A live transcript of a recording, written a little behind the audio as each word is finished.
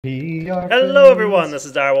Hello everyone, this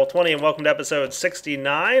is Direwolf20 and welcome to episode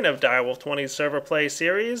 69 of Direwolf20's server play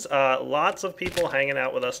series. Lots of people hanging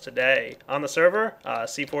out with us today. On the server,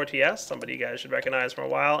 C4TS, somebody you guys should recognize from a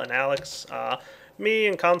while, and Alex, me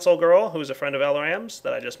and Console Girl, who's a friend of Elram's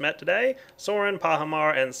that I just met today, Soren,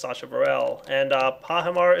 Pahamar, and Sasha Varel. And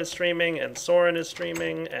Pahamar is streaming, and Soren is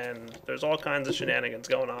streaming, and there's all kinds of shenanigans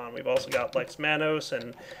going on. We've also got Lex Manos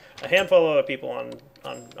and a handful of other people on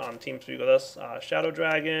TeamSpeak with us. Shadow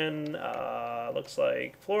Dragon, looks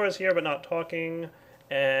like Flora's here but not talking,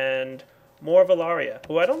 and Morvalaria,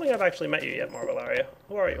 who I don't think I've actually met you yet, Morvalaria.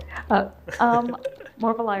 Who are you?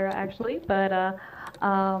 Morvalaria, actually, but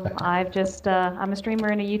I've just, I'm a streamer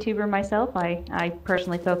and a YouTuber myself. I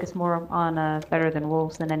personally focus more on Better Than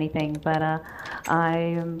Wolves than anything, but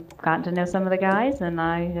I've gotten to know some of the guys, and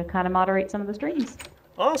I kind of moderate some of the streams.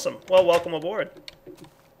 Awesome. Well, welcome aboard.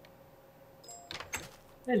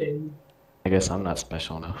 Hello. I guess I'm not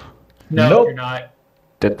special enough. No, Nope. you're not.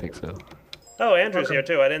 Didn't think so. Oh, Andrew's here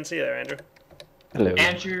too. I didn't see you there, Andrew. Hello.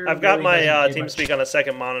 Andrew I've got really my doesn't do much. TeamSpeak on a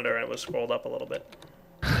second monitor and it was scrolled up a little bit.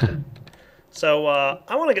 So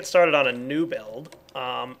I want to get started on a new build.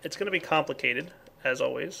 It's going to be complicated, as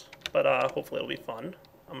always, but hopefully it'll be fun.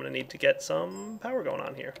 I'm going to need to get some power going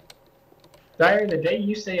on here. Dyer, the day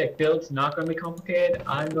you say a build's not going to be complicated,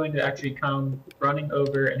 I'm going to actually come running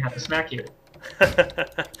over and have to smack you.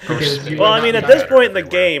 Because you Well, are I mean, not at this Dyer. point in the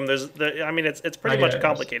game, I mean, it's pretty I much guess.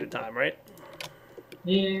 complicated time, right?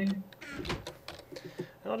 Yeah.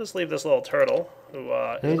 I'll just leave this little turtle, who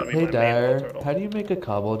is Hey, going to be hey my main Dyer, little turtle. how do you make a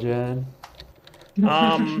cobble gen?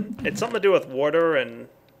 It's something to do with water and,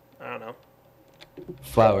 I don't know.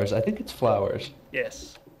 Flowers. I think it's flowers.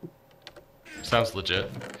 Yes. Sounds legit.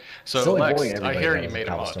 So, Silly Lex, boy, I everybody hear knows you made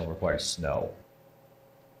a cobblestone mod. requires snow.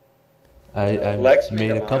 I Lex made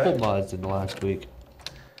made a a couple mod? mods in the last week.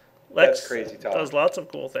 Lex That's crazy talk. does lots of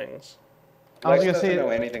cool things. Lex doesn't know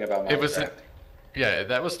anything about Minecraft. It was, yeah,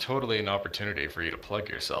 that was totally an opportunity for you to plug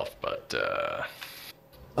yourself, but You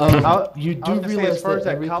do I was gonna say, realize as far as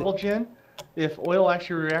that everything- cobble gen, if oil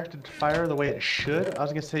actually reacted to fire the way it should, I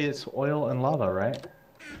was gonna say it's oil and lava, right?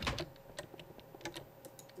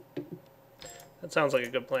 That sounds like a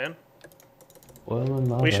good plan. Oil and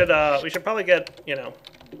lava. We should probably get, you know,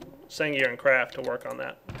 Sengier and Craft to work on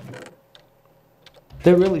that.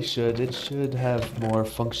 They really should. It should have more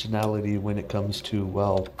functionality when it comes to,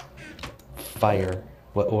 well, fire.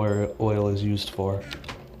 What oil is used for.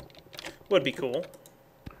 Would be cool.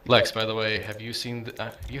 Lex, by the way, have you seen?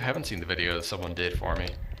 You haven't seen the video that someone did for me.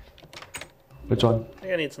 Which one? I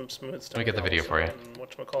think I need some smooth stuff. me get the video for you.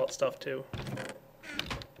 Whatchamacallit stuff too.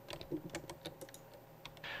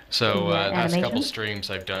 So Yeah, last couple animation? streams,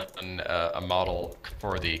 I've done a model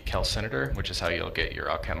for the calcinator, which is how you'll get your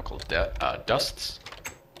alchemical dusts.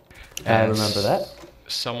 I And remember that.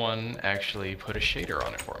 Someone actually put a shader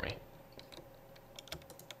on it for me.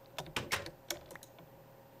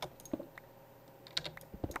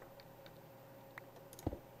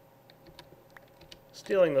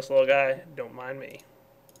 Stealing this little guy, don't mind me.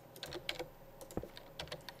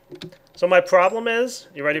 So my problem is,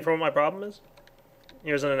 you ready for what my problem is?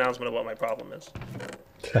 Here's an announcement of what my problem is.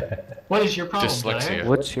 What is your problem, Dyslexia. Dyer?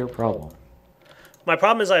 What's your problem? My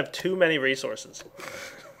problem is I have too many resources.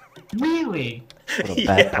 Really? What a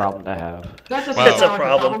bad problem to have. That doesn't Wow. sound It's a like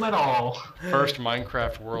problem. a problem at all. First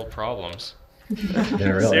Minecraft world problems. Yeah,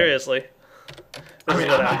 really. Seriously. I This mean, is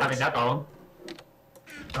what I'm not happens. having that problem.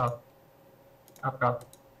 Oh. Oh, God.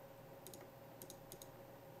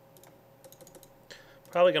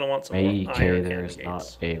 Probably gonna want some more AK, iron there candy is gates.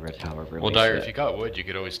 not a red tower release Well, Dyer, yet. if you got wood, you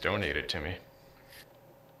could always donate it to me.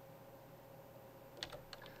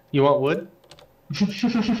 You want wood?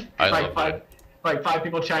 I like love wood. five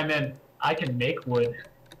people chime in. I can make wood.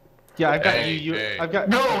 Yeah, I've got Hey, you. hey. I've got.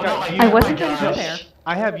 No, I've not got like you- that. I wasn't my gonna go gosh. there.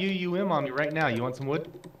 I have UUM on me right now. You want some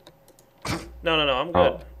wood? No, I'm good.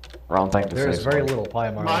 Oh, wrong thing to There say. is very sorry. little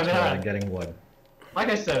pie My margin bad. in getting wood. Like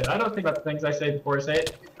I said, I don't think about the things I say before I say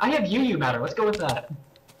it. I have UU matter. Let's go with that.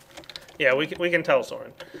 Yeah, we can tell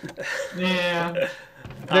Soren. Yeah.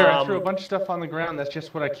 There, I threw a bunch of stuff on the ground. That's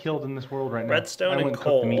just what I killed in this world right now. I Redstone went and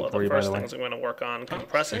cooked the meat coal are for the you, by first the way. things I'm going to work on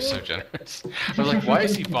compressing. You're so generous. I was like, why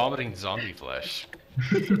is he vomiting zombie flesh?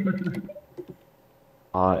 It's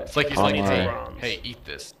like he's like, need online, some hey, bronze. hey, eat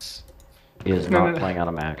this. he is No, not no. playing on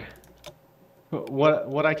a Mac.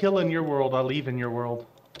 What I kill in your world, I'll leave in your world.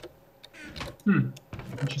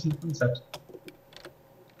 Interesting concept.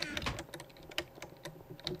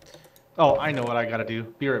 Oh, I know what I gotta do.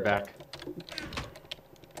 Be right back.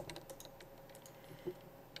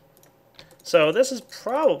 So this is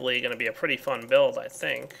probably going to be a pretty fun build, I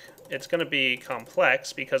think. It's going to be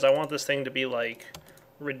complex because I want this thing to be like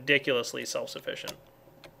ridiculously self-sufficient.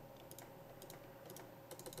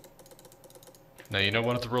 Now you know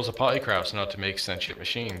one of the rules of Polycraft's not to make sentient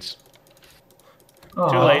machines. Too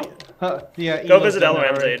late. Yeah. Go Elo's visit done that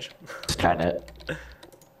Elram's already. age. Skynet.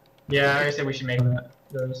 Yeah, I already said we should make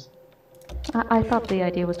those. I thought the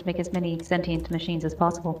idea was to make as many sentient machines as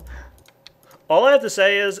possible. All I have to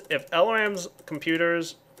say is, if Elram's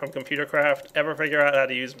computers from Computercraft ever figure out how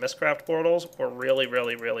to use Mistcraft portals, we're really,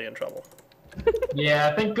 really, really in trouble.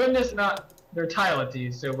 Yeah, thank goodness they're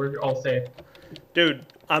talented, so we're all safe. Dude,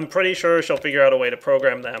 I'm pretty sure she'll figure out a way to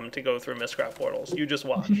program them to go through Mistcraft portals. You just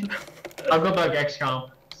watch. I'll go bug XCOM.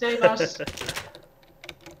 Save us.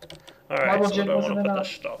 Alright, Marble so Gym where do I want wasn't to put enough.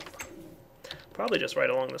 this stuff? Probably just right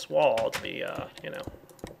along this wall to be, you know,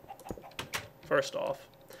 first off.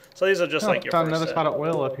 So these are just like your Found first another set. spot of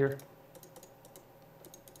oil up here.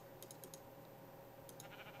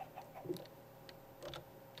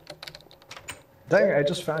 Dang, I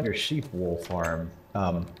just found your sheep wool farm.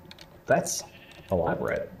 That's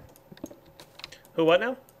elaborate. Who, what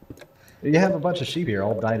now? You have a bunch of sheep here,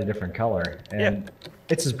 all dyed a different color, and Yeah.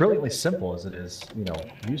 it's as brilliantly simple as it is,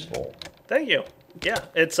 useful. Thank you. Yeah,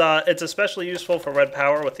 it's especially useful for red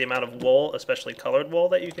power with the amount of wool, especially colored wool,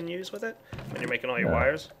 that you can use with it when you're making all your Yeah.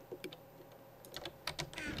 wires.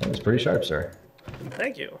 That was pretty sharp, sir.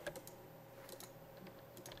 Thank you.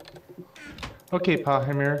 Okay,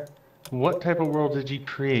 Pahimir, what type of world did you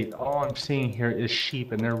create? All I'm seeing here is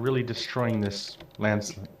sheep, and they're really destroying this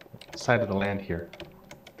side of the land here.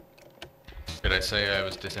 Did I say I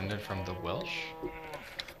was descended from the Welsh?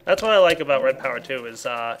 That's what I like about red power too, is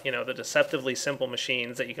the deceptively simple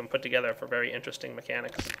machines that you can put together for very interesting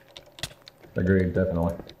mechanics. Agreed,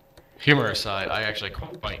 definitely. Humor aside, I actually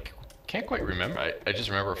can't quite remember. I just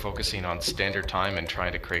remember focusing on standard time and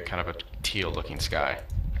trying to create kind of a teal-looking sky.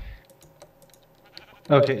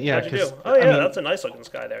 Okay, yeah, How'd you do? 'cause, Oh yeah, I mean, that's a nice looking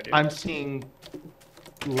sky there, dude. I'm seeing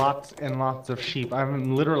lots and lots of sheep. I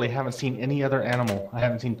literally haven't seen any other animal. I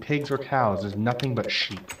haven't seen pigs or cows. There's nothing but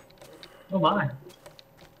sheep. Oh my.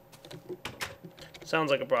 Sounds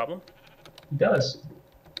like a problem. It does.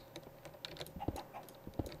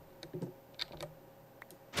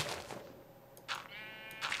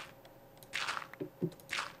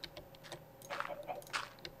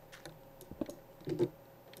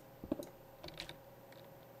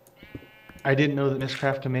 I didn't know that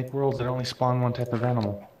Mistcraft can make worlds that only spawn one type of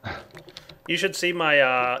animal. You should see my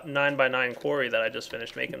 9x9 quarry that I just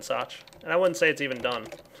finished making, Sach. And I wouldn't say it's even done.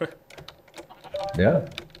 Yeah,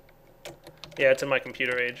 Yeah, it's in my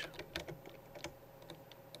computer age.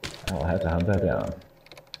 I'll have to hunt that down.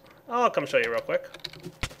 I'll come show you real quick.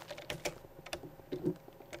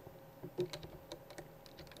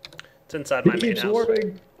 It's inside my He main keeps house.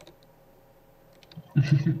 warping.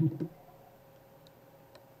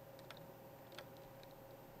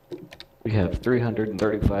 We have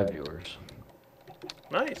 335 viewers.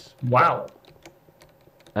 Nice. Wow.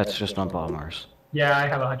 That's just on Bombers. Yeah, I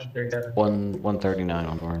have 137. 139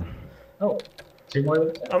 on Born. Oh, 2 more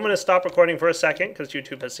than I'm going to stop recording for a second because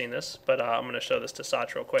YouTube has seen this, but I'm going to show this to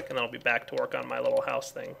Sach real quick, and then I'll be back to work on my little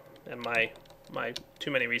house thing and my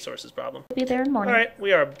too many resources problem. Be there in the morning. All right,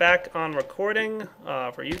 we are back on recording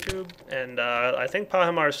for YouTube, and I think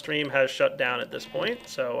Pahimar's stream has shut down at this point,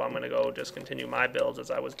 so I'm going to go just continue my builds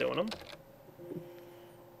as I was doing them.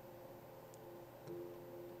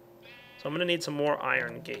 So I'm going to need some more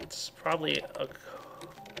iron gates, probably a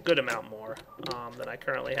good amount more than I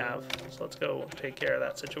currently have. So let's go take care of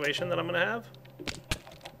that situation that I'm going to have.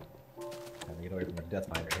 Time to get away from a death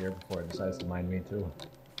miner here before it decides to mine me too.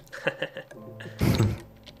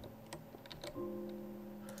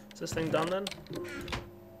 Is this thing done then?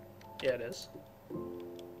 Yeah, it is.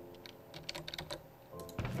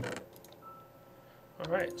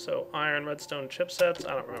 Alright, so iron redstone chipsets.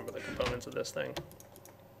 I don't remember the components of this thing.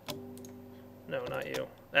 No, not you.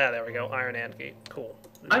 Ah, there we go. Iron and gate. Cool.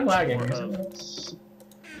 I'm Needs lagging. more Isn't of- it?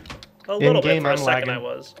 A little bit In-game, for a I'm second I lagging.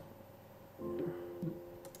 was.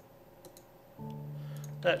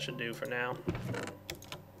 That should do for now.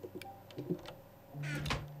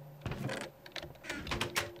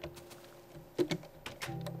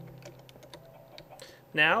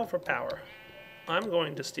 Now for power. I'm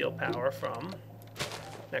going to steal power from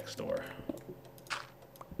next door.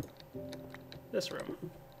 This room.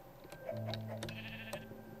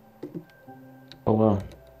 Oh well.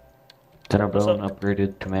 What's Tenerbone up?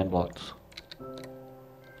 upgraded command blocks.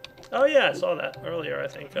 Oh yeah, I saw that earlier, I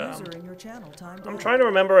think. User in your channel timed I'm out. trying to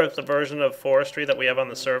remember if the version of forestry that we have on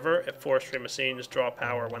the server, if forestry machines draw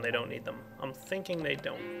power when they don't need them. I'm thinking they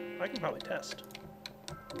don't. I can probably test.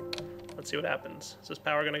 Let's see what happens. Is this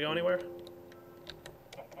power going to go anywhere?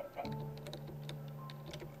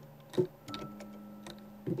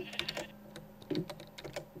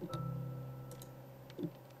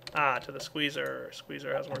 Ah, to the squeezer.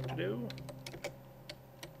 Squeezer has work to do.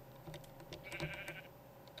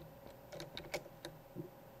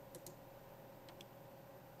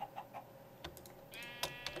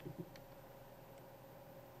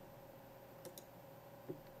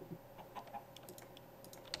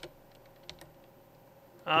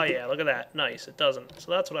 Oh yeah, look at that. Nice, it doesn't.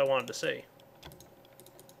 So that's what I wanted to see.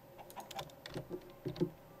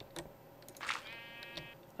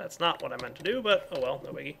 That's not what I meant to do, but oh well,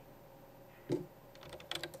 no biggie.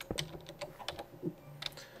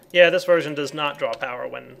 Yeah, this version does not draw power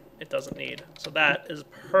when it doesn't need. So that is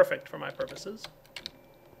perfect for my purposes.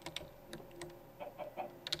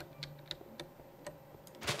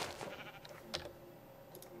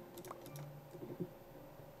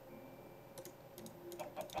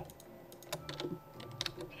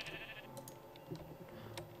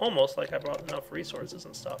 Almost like I brought enough resources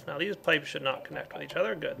and stuff. Now these pipes should not connect with each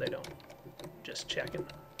other. Good, they don't. Just checking.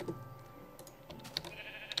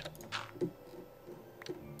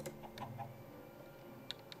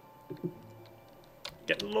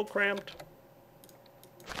 Getting a little cramped.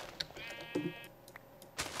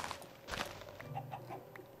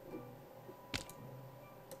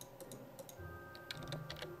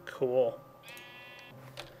 Cool.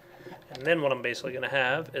 And then what I'm basically going to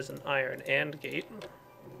have is an iron AND gate.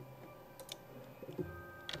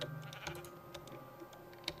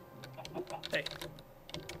 Hey.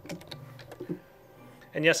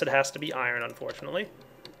 And yes, it has to be iron, unfortunately.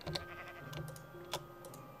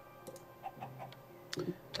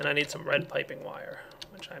 And I need some red piping wire,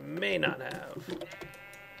 which I may not have.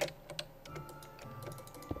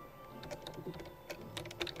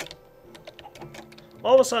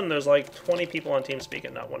 All of a sudden, there's like 20 people on TeamSpeak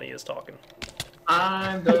and not one of you is talking.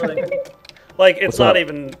 I'm building. Like, it's What's not up?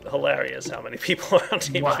 even hilarious how many people are on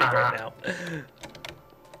TeamSpeak right now.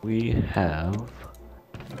 We have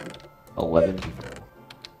 11 people.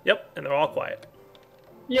 Yep, and they're all quiet.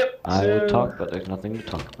 Yep. I so... would talk, but there's nothing to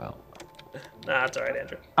talk about. Nah, that's alright,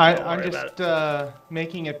 Andrew. I'm worry about just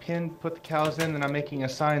making a pin, put the cows in, and I'm making a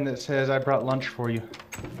sign that says, I brought lunch for you.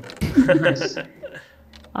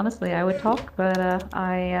 Honestly, I would talk, but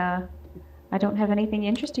I don't have anything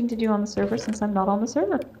interesting to do on the server since I'm not on the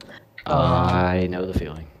server. I know the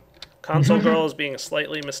feeling. Console Girl is being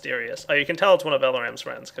slightly mysterious. Oh, you can tell it's one of Elaram's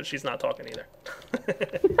friends, because she's not talking either.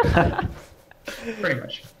 Pretty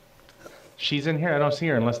much. She's in here. I don't see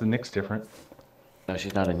her unless the nick's different. No,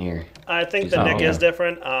 she's not in here. I think She's the not nick here. is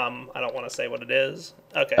different. I don't want to say what it is.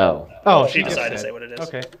 Okay. Oh, Oh, She just decided to said. say what it is.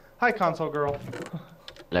 Okay. Hi, console girl.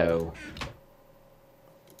 hello.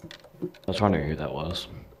 I was wondering who that was.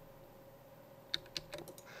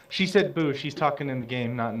 She said boo. She's talking in the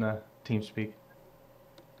game, not in the TeamSpeak.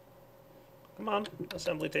 Come on,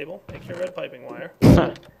 assembly table. Make your red piping wire.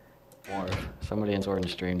 Or somebody in Sword and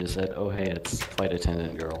Stream just said, "Oh hey, it's flight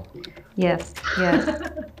attendant girl." Yes, yes.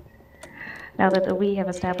 Now that we have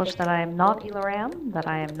established that I am not Elaram, that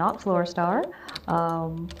I am not Floorstar,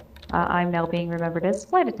 I'm now being remembered as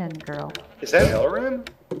Flight Attendant Girl. Is that Elram?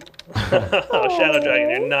 Oh, Shadow Dragon,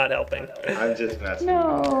 you're not helping. I'm just messing.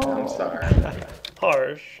 No. I'm sorry.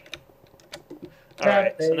 Harsh.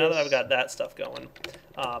 Alright, so now that I've got that stuff going,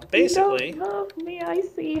 basically... You don't love me, I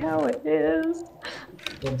see how it is.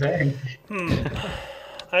 Well, dang.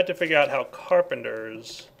 I had to figure out how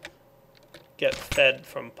carpenters get fed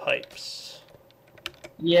from pipes.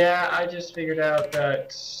 Yeah, I just figured out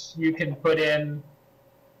that you can put in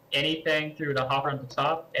anything through the hopper on the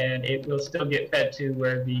top, and it will still get fed to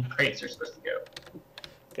where the crates are supposed to go.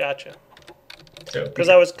 Gotcha. So, Because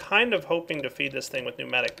I was kind of hoping to feed this thing with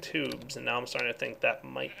pneumatic tubes, and now I'm starting to think that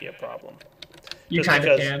might be a problem. you just kind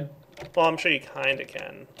of because- can. Well, I'm sure you kind of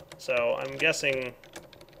can. So I'm guessing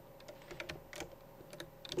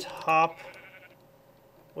top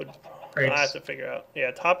would... I have Crates. to figure out.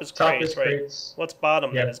 Yeah, top is Top crates, is right? crates. What's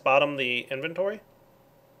bottom then? Yeah. Is bottom the inventory?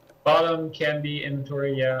 Bottom can be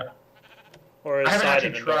inventory, yeah. Or is I haven't side actually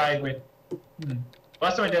inventory? tried with...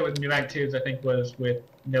 Last time I did with pneumatic tubes, I think, was with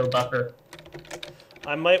no buffer.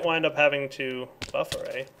 I might wind up having to buffer,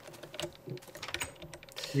 eh?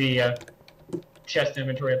 The chest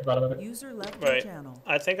inventory at the bottom of it. User left Right. your channel.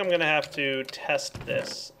 I think I'm going to have to test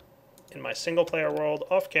this in my single-player world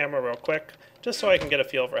off camera real quick, just so I can get a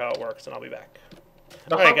feel for how it works, and I'll be back.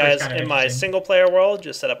 The Alright hopper's guys, kinda in my interesting. single-player world,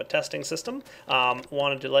 just set up a testing system.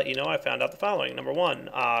 Wanted to let you know I found out the following. Number one,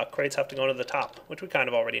 crates have to go to the top, which we kind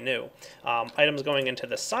of already knew. Items going into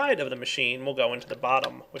the side of the machine will go into the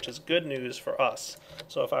bottom, which is good news for us.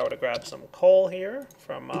 So if I were to grab some coal here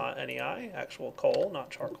from NEI, actual coal, not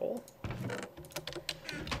charcoal.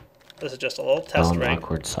 This is just a little test Long rig.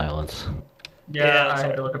 awkward silence. Yeah, Yeah, I sorry.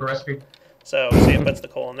 had to look up a recipe. So see, it puts the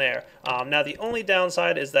coal in there. Now the only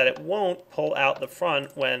downside is that it won't pull out the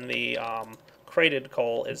front when the crated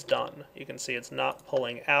coal is done. You can see it's not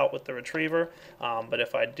pulling out with the retriever, but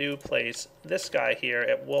if I do place this guy here,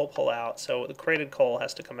 it will pull out, so the crated coal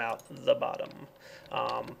has to come out the bottom.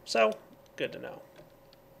 So, good to know.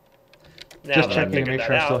 Now Just that I've checking to figured make that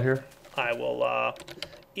sure I'm still out, here. I will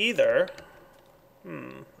either,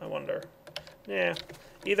 I wonder, yeah,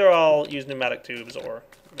 either I'll use pneumatic tubes or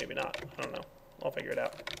maybe not, I don't know, I'll figure it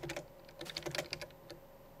out.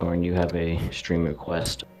 Or you have a stream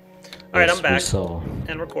request. Alright, Yes, I'm back we saw.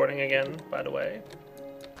 and recording again, by the way.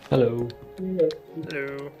 Hello.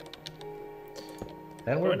 Hello.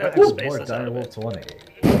 And We're we're gonna back have to with space more this out a bit.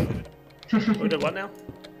 Direwolf20. Who did what now?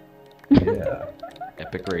 Yeah.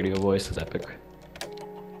 Epic radio voice is epic.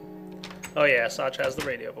 Oh yeah, Sach has the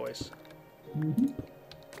radio voice.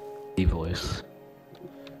 The voice.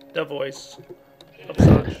 The voice of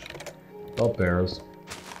Sach. Oh, bears.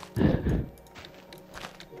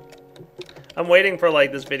 I'm waiting for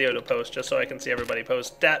like this video to post just so I can see everybody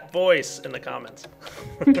post that voice in the comments.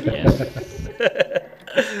 Yes.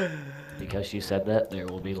 Because you said that, there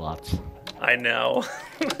will be lots. I know.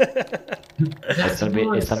 It's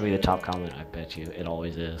gonna be the top comment, I bet you. It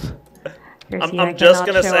always is. I'm just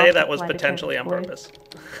gonna say that was potentially on purpose.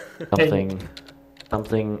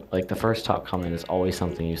 Something like the first top comment is always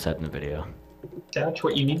something you said in the video. Satch,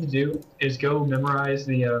 what you need to do is go memorize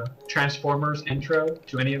the Transformers intro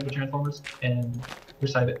to any of the Transformers and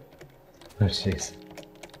recite it. Oh, jeez.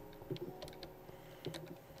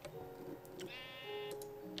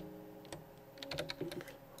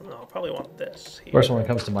 Oh, I'll probably want this here. First one that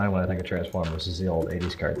comes to mind when I think of Transformers is the old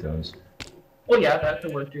 80s cartoons. Well, yeah, that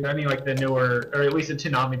could work too. I mean, like the newer, or at least the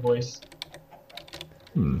Toonami voice.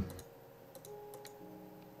 Hmm.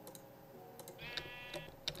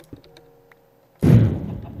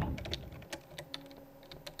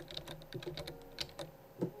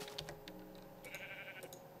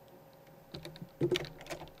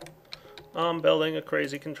 I'm building a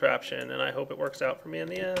crazy contraption, and I hope it works out for me in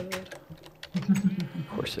the end. Of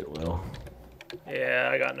course it will. Yeah,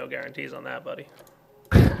 I got no guarantees on that, buddy.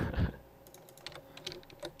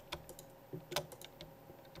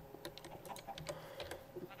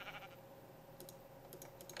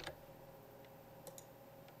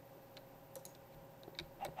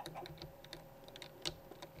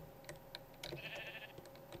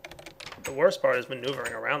 The worst part is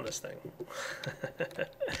maneuvering around this thing.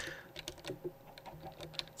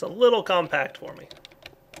 It's a little compact for me.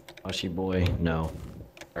 Mushy boy, no.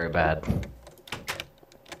 Very bad.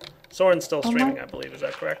 Soren's still streaming, I believe. Is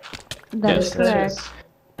that correct? That Yes, is correct.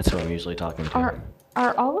 That's who I'm usually talking to.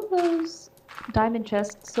 Are all of those diamond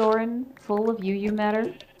chests, Soren, full of UU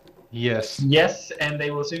matter? Yes. Yes, and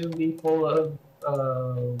they will soon be full of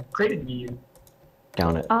crated you.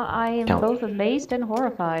 Count it. I am Count. both amazed and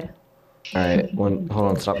horrified. Alright, hold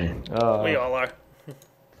on, stop me. We all are.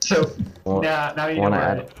 So One- now you know wanna where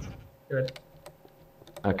add- it. Good.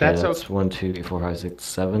 Okay, That's that's okay. 1, 2, 3, 4, 5, 6,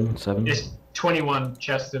 7, 7. It's 21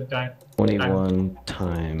 chests of diamond. 21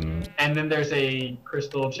 times. And then there's a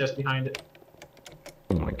crystal chest behind it.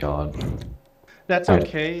 Oh my god. That's Alright.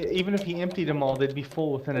 okay. Even if he emptied them all, they'd be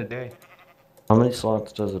full within a day. How many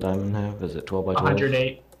slots does a diamond have? Is it 12 by 12?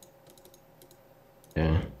 108.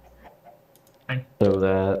 Yeah. Okay. So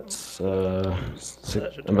that's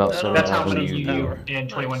That should about be- seven That's how thousand many UU you power. and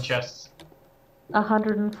 21 Nice. chests.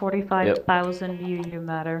 145,000 UU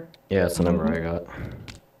matter. Yeah, that's the number I got.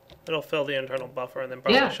 It'll fill the internal buffer and then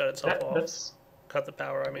probably Yeah, shut itself off. that's Cut the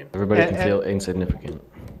power, I mean. Everybody And- can feel insignificant.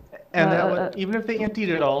 And that Uh, would, even if they emptied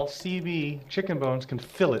it all, CB Chicken Bones can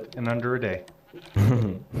fill it in under a day.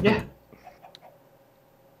 yeah.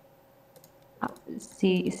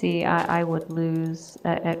 See, I would lose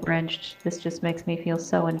at wrenched. This just makes me feel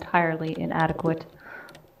so entirely inadequate.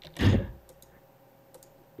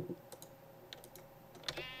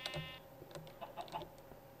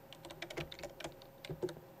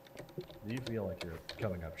 Do you feel like you're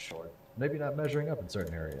coming up short? Maybe not measuring up in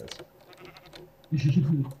certain areas.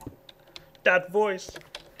 That voice.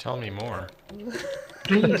 Tell me more.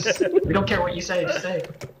 Please. We don't care what you say. Just say.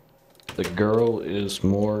 The girl is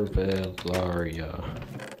more Valaria.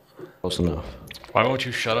 Close enough. Why won't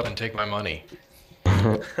you shut up and take my money?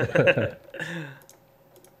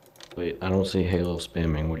 Wait, I don't see Halo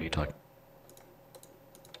spamming. What are you talking?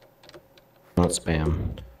 Not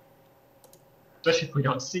spam. Especially if we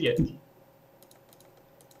don't see it.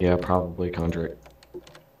 Yeah, probably conjure it.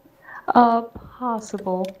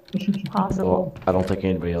 Possible. Possible. Well, I don't think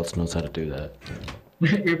anybody else knows how to do that.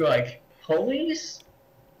 You'd be like, police?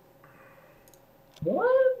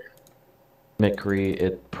 What? Mikri,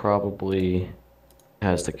 it probably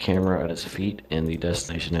has the camera at his feet and the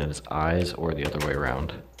destination at his eyes, or the other way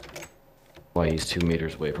around. Why he's 2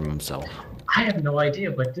 meters away from himself. I have no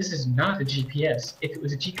idea, but this is not a GPS. If it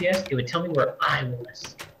was a GPS, it would tell me where I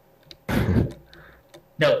was.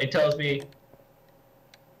 No, it tells me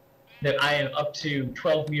that I am up to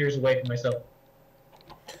 12 meters away from myself.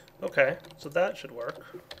 Okay, so that should work.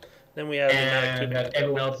 Then we have And that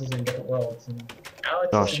everyone else is in different worlds. And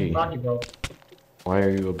Alex is in the Rocky world. Why are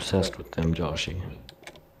you obsessed with them, Joshy?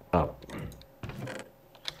 Stop.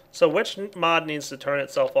 So which mod needs to turn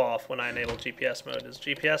itself off when I enable GPS mode? Does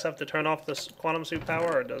GPS have to turn off this quantum suit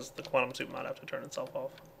power, or does the quantum suit mod have to turn itself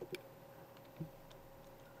off?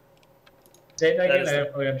 Say that again, is I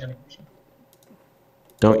don't really understand the question.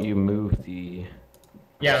 Don't you move the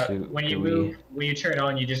Yeah, suit when you GUI move, when you turn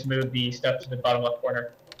on, you just move the stuff to the bottom left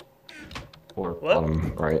corner. or What?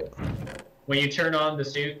 bottom right? When you turn on the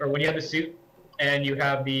suit, or when you have the suit, and you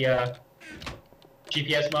have the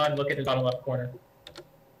GPS mod, look at the bottom left corner.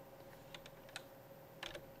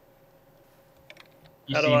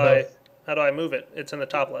 You How see do I both. how do I move it? It's in the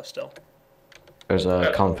top left still. There's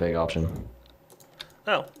a config option.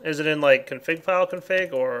 Oh, is it in like config file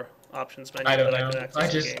config or options menu I don't that know. I can access I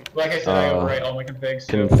the just, game? like I said, I overwrite all my configs.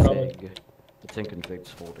 So probably. Config. It's in config's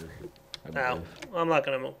folder. I No, believe. I'm not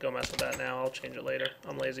gonna go mess with that now. I'll change it later.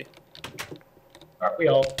 I'm lazy. Aren't we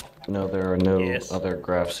all? No, there are no Yes. other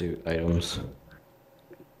graph suit items.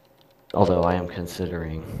 Although I am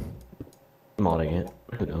considering modding it.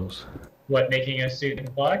 Who knows? What, making a suit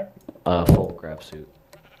and fly? A full graph suit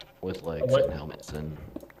with legs what? and helmets and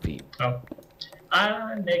feet. Oh.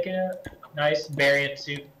 I'm making a nice variant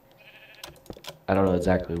suit. I don't know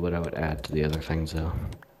exactly what I would add to the other things though.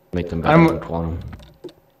 Make them better I'm- than quantum.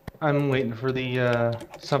 I'm waiting for the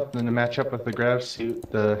something to match up with the grav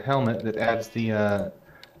suit, the helmet that adds the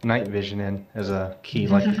night vision in as a key,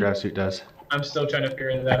 like the grav suit does. I'm still trying to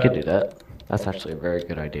figure that I out. could do that. That's actually a very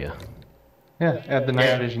good idea. Yeah, add the night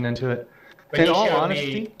Yeah. vision into it. But In he all showed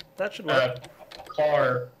honesty, me That should work.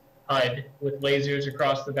 car HUD with lasers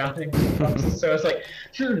across the mounting. So I was like,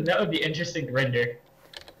 that would be interesting to render.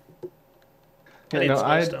 I need no, some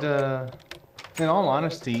I'd. stone. In all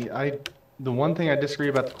honesty, the one thing I disagree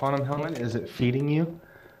about the quantum helmet is it feeding you.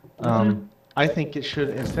 I think it should,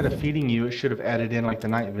 instead of feeding you, it should have added in like the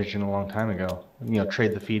night vision a long time ago. You know,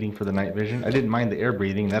 trade the feeding for the night vision. I didn't mind the air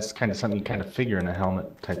breathing. That's kind of something you kind of figure in a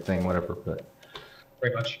helmet type thing, whatever. But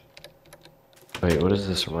Pretty much. Wait, what is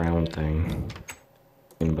this round thing?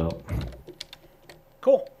 About?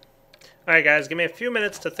 Cool. Alright guys, give me a few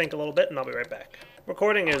minutes to think a little bit and I'll be right back.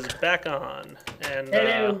 Recording is back on. And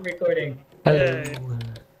Hello, recording. yay.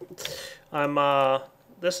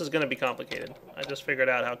 This is gonna be complicated. I just figured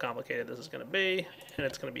out how complicated this is gonna be, and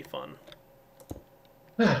it's gonna be fun.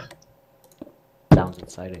 Sounds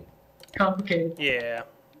exciting. Complicated. Yeah.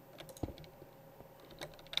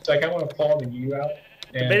 So I kind of want to pull the U out.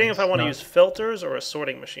 and Debating if I want to not- use filters or a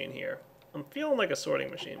sorting machine here. I'm feeling like a sorting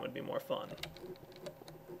machine would be more fun.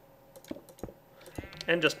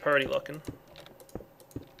 And just purty looking.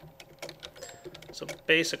 So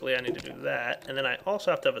basically I need to do that, and then I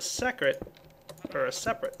also have to have a separate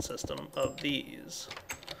system of these.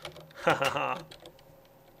 Ha ha ha.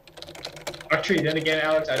 Actually, then again,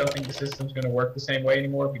 Alex, I don't think the system's going to work the same way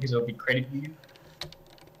anymore because it'll be created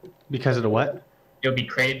UU. because of the what? It'll be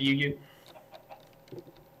created UU.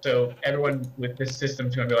 So everyone with this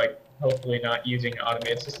system's going to be like, hopefully not using an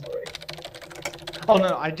automated system already. Oh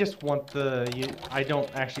no, I just want I don't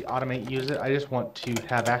actually automate use it. I just want to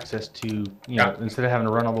have access to, you know, instead of having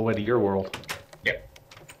to run all the way to your world. Yep.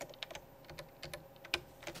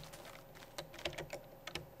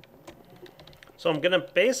 So I'm going to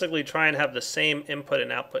basically try and have the same input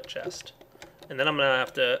and output chest. And then I'm going to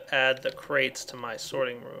have to add the crates to my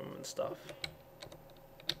sorting room and stuff.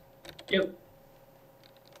 Yep.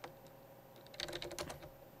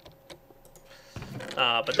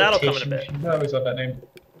 But that'll come in a bit. I always love that name.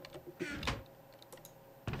 To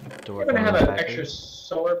You're work going to on have the an package. extra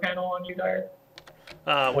solar panel on you, Dyer?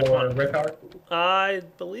 Which or one? red power? I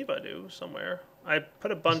believe I do, somewhere. I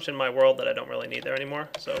put a bunch in my world that I don't really need there anymore,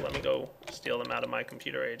 so let me go steal them out of my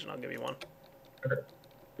computer age and I'll give you one. Okay.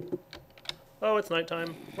 Oh, it's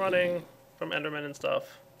nighttime. Running from Endermen and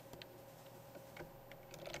stuff.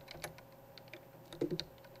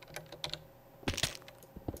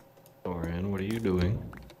 Oren, what are you doing?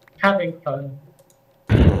 Having fun.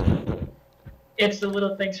 It's the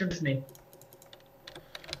little things from Disney.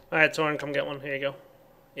 Alright, Soren, come get one. Here you go.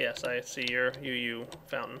 Yes, I see your UU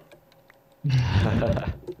fountain.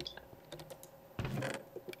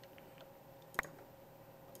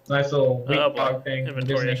 Nice little wheat Oh boy, dog thing from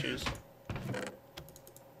inventory Disney. issues.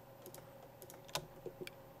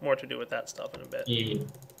 more to do with that stuff in a bit. Yeah.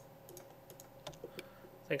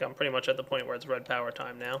 I think I'm pretty much at the point where it's red power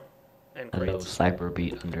time now. And Hello, crates.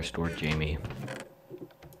 Cyberbeat_Jamie.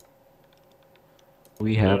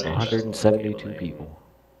 We have 172 people.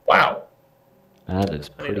 Wow. That is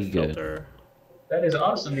I need a pretty good. filter. That is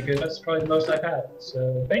awesome because that's probably the most I've had.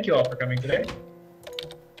 So thank you all for coming today.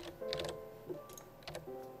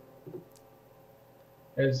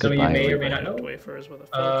 As some of you Goodbye, may or may not know, Wafers with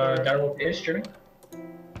a filter. Direwolf is streaming.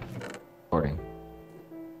 Recording.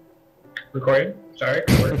 Recording. Sorry.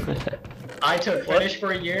 Recording. I took Finnish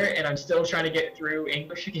for a year and I'm still trying to get through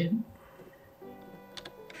English again.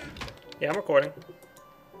 Yeah, I'm recording.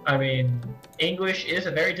 I mean, English is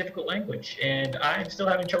a very difficult language, and I'm still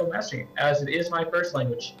having trouble mastering it, as it is my first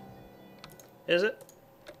language. Is it?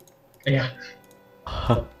 Yeah.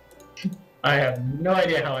 I have no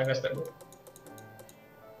idea how I messed up.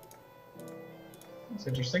 That's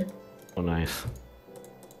interesting. Oh, nice.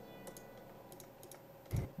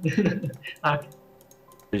 Ah,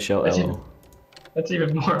 Just show That's Elo. that's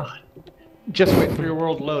even more odd. Just wait for your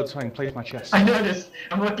world to load so I can place my chest. I noticed.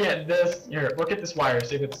 I'm looking at this. Here, look at this wire.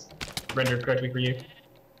 See if it's rendered correctly for you.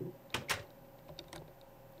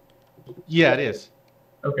 Yeah, it is.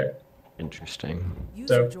 Okay. Interesting.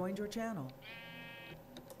 User joined your channel.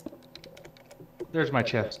 There's my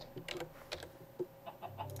chest.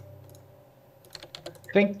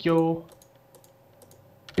 Thank you.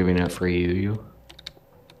 Giving that for you.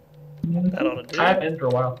 That ought to do I've it. been for a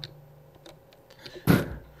while.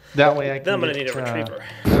 That way I can Then I'm gonna get, need a retriever.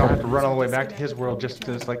 I don't have to run all the way back to his world just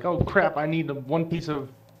to, it's like, oh crap, I need one piece of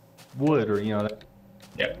wood or, you know.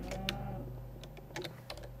 Yeah.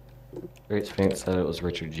 Great Sphinx said it was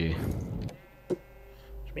Richard G. Which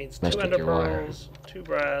means 2 Mystic ender your wire. pearls, 2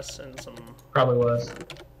 brass, and some Probably was.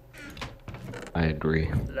 I agree.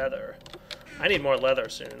 leather. I need more leather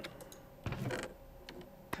soon.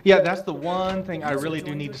 Yeah, that's the one thing I really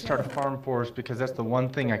do need to start a farm for, is because that's the one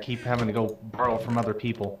thing I keep having to go borrow from other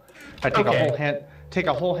people. I take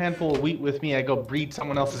a whole handful of wheat with me. I go breed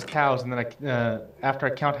someone else's cows, and then after I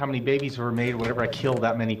count how many babies were made, whatever, I kill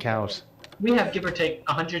that many cows. We have, give or take,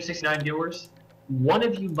 169 viewers. One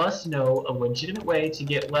of you must know a legitimate way to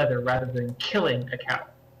get leather rather than killing a cow.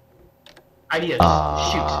 Ideas.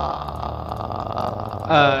 Shoot.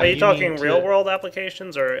 Are you talking mean to- real world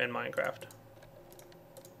applications or in Minecraft?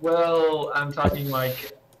 Well, I'm talking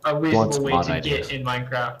like a Want reasonable some way odd to ideas. get in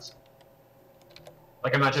Minecraft.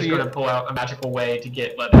 Like, I'm not just So going to you're- pull out a magical way to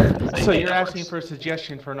get leather. So you're asking for a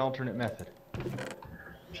suggestion for an alternate method?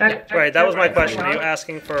 Right, that was my question. Are you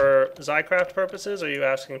asking for Zycraft purposes, or are you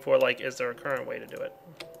asking for, like, is there a current way to do it?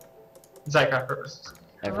 Zycraft purposes.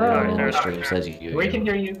 Everyone in Hello? the stream says you. We can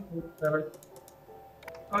hear you. Whatever.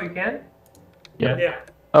 Oh, you can? Yeah.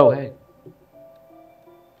 Oh, hey.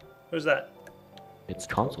 Who's that? It's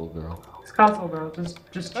Console Girl. It's console, bro.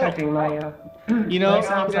 Just checking my You know, my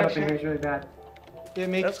sound setup actually- here is really bad. It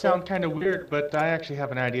makes That's it sound kind of weird, but I actually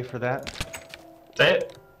have an idea for that. Say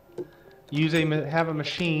it. Have a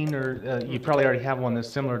machine, or you probably already have one that's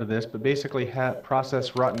similar to this, but basically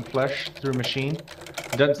process rotten flesh through a machine.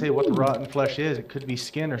 It doesn't say what the rotten flesh is. It could be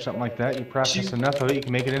skin or something like that. You process enough of it, you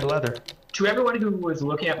can make it into leather. To everyone who was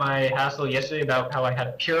looking at my hassle yesterday about how I had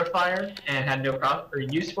a purifier and had no profit or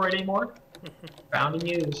use for it anymore, found and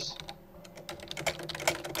used.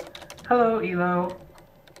 Hello, Elo.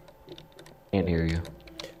 Can't hear you.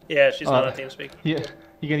 Yeah, she's not on TeamSpeak. Yeah,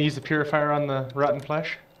 you gonna use the purifier on the rotten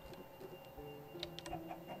flesh?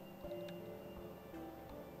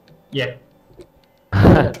 Yeah.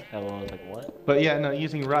 Hello, I was like, what? But yeah, no,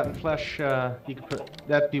 using rotten flesh, you can put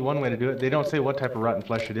that'd be one way to do it. They don't say what type of rotten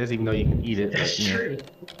flesh it is, even though you can eat it. That's but, you know. true.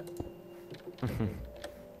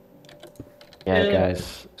 Yeah, Yeah.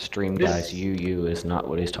 guys, stream This- guys, you is not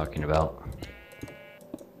what he's talking about.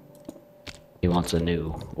 He wants a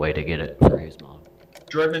new way to get it for his mod.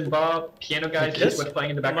 Jordan Bob, piano guys, This is what's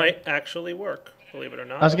playing in the background. might actually work, believe it or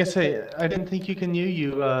I was not. gonna say, I didn't think you can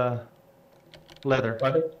leather.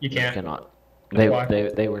 Leather? You You can't. cannot. Why?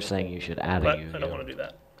 They were saying you should add But a I don't want to do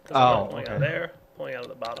that. 'Cause Oh, I'm not pulling out okay. there, pulling out of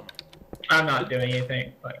the bottom. I'm not doing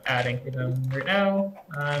anything like adding to them right now.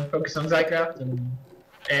 I'm focused on Zycraft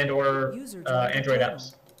and or User joined your Android channel.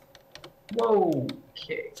 apps. Whoa.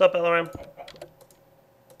 Okay. What's up, LRM?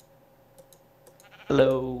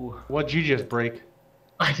 Hello. What'd you just break?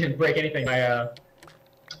 I didn't break anything. My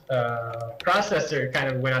processor kind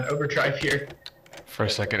of went on overdrive here. For a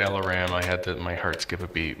second, LRAM, I had my heart skip a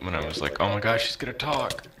beat when I was like, oh my gosh, she's gonna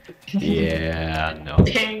talk. Yeah, no.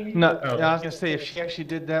 Dang. No, Oh. I was gonna say if she actually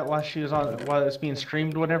did that while she was on, while it's being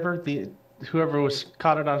streamed, whatever, whoever was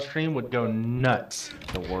caught it on stream would go nuts.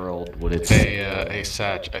 The world would its Hey,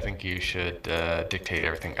 Satch, I think you should dictate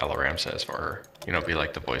everything Elaram says for her. You know, be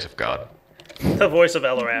like the voice of God. The voice of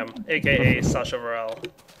Elaram, aka Sasha Varel.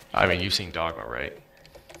 I mean, you've seen Dogma, right?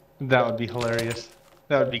 That would be hilarious.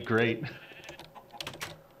 That would be great.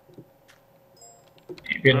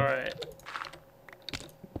 Good. Alright.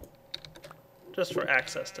 Just for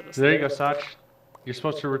access to this. There you go, Sach. You're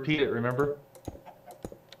supposed to repeat it, remember?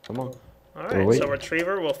 Come on. Alright, wait. so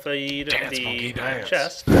Retriever will feed Dance, the monkey, dance.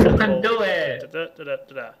 chest. Do it!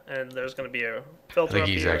 And there's going to be a I filter think up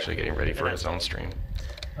he's here. actually getting ready for his own stream.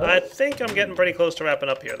 I think I'm getting pretty close to wrapping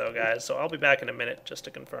up here, though, guys, so I'll be back in a minute just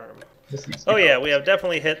to confirm. This needs to Oh be yeah, out. we have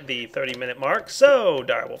definitely hit the 30-minute mark. So,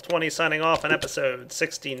 Direwolf20 signing off on episode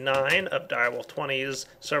 69 of Direwolf20's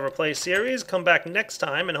Server Play series. Come back next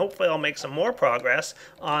time, and hopefully I'll make some more progress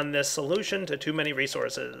on this solution to too many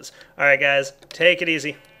resources. Alright guys, take it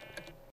easy.